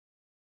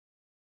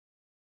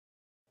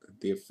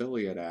the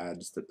affiliate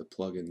ads that the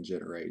plugin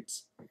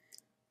generates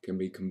can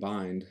be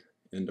combined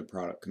into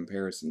product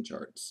comparison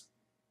charts.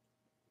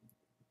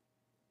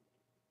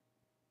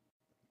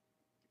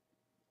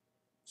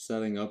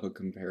 Setting up a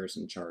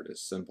comparison chart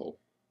is simple.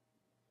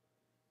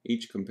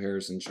 Each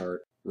comparison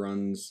chart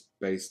runs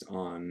based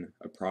on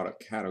a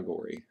product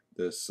category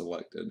that is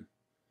selected.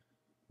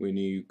 When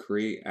you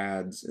create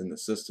ads in the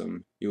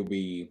system, you'll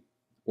be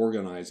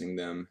organizing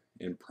them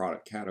in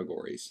product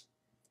categories.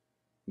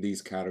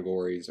 These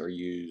categories are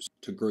used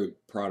to group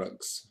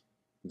products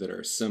that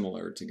are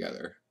similar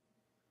together.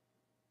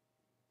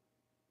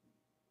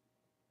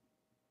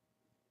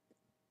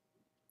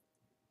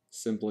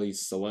 Simply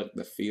select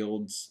the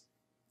fields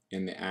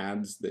in the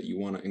ads that you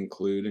want to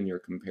include in your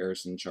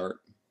comparison chart.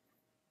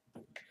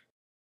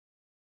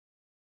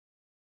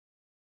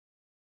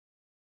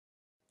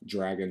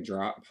 Drag and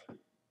drop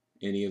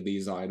any of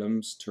these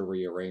items to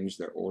rearrange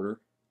their order.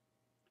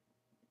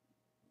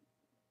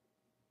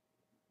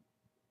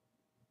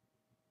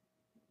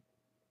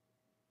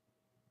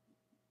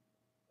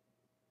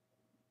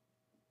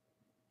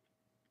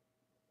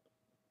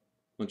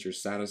 Once you're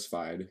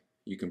satisfied,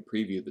 you can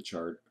preview the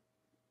chart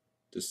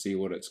to see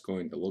what it's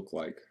going to look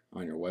like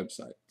on your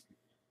website.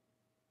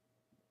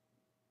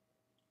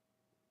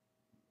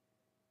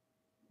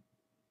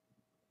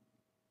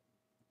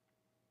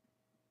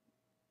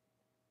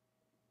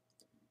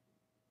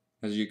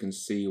 As you can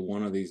see,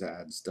 one of these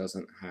ads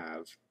doesn't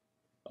have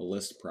a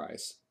list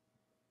price.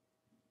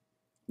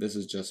 This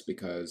is just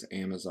because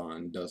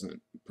Amazon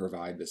doesn't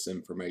provide this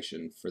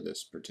information for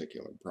this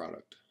particular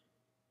product.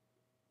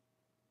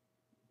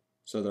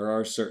 So there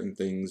are certain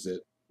things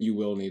that you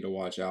will need to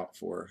watch out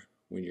for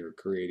when you're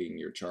creating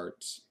your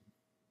charts.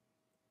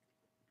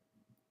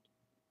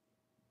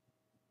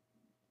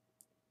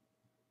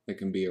 They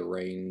can be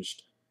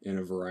arranged in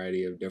a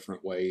variety of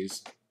different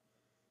ways.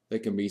 They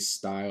can be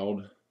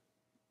styled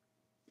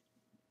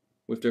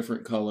with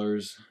different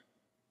colors,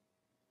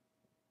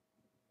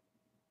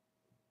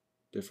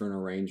 different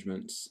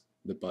arrangements.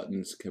 The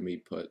buttons can be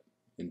put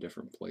in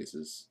different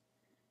places.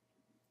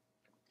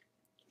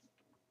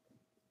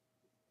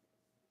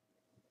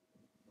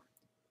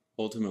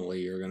 Ultimately,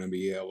 you're going to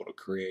be able to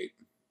create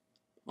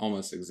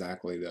almost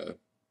exactly the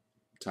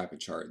type of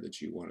chart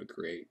that you want to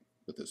create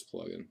with this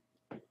plugin.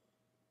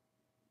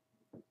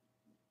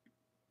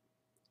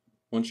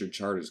 Once your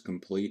chart is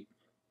complete,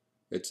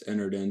 it's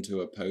entered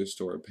into a post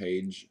or a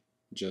page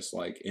just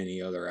like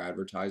any other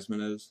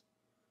advertisement is.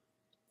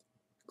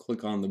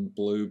 Click on the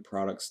blue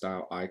product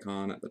style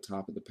icon at the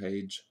top of the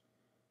page.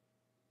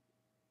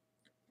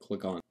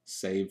 Click on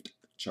Saved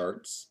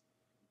Charts.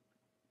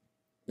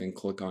 Then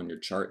click on your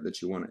chart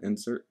that you want to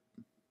insert.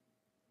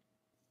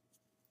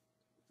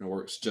 It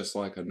works just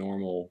like a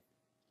normal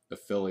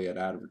affiliate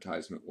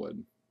advertisement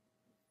would.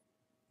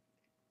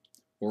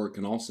 Or it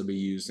can also be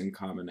used in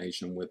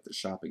combination with the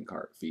shopping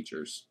cart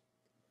features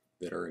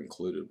that are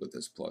included with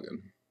this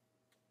plugin.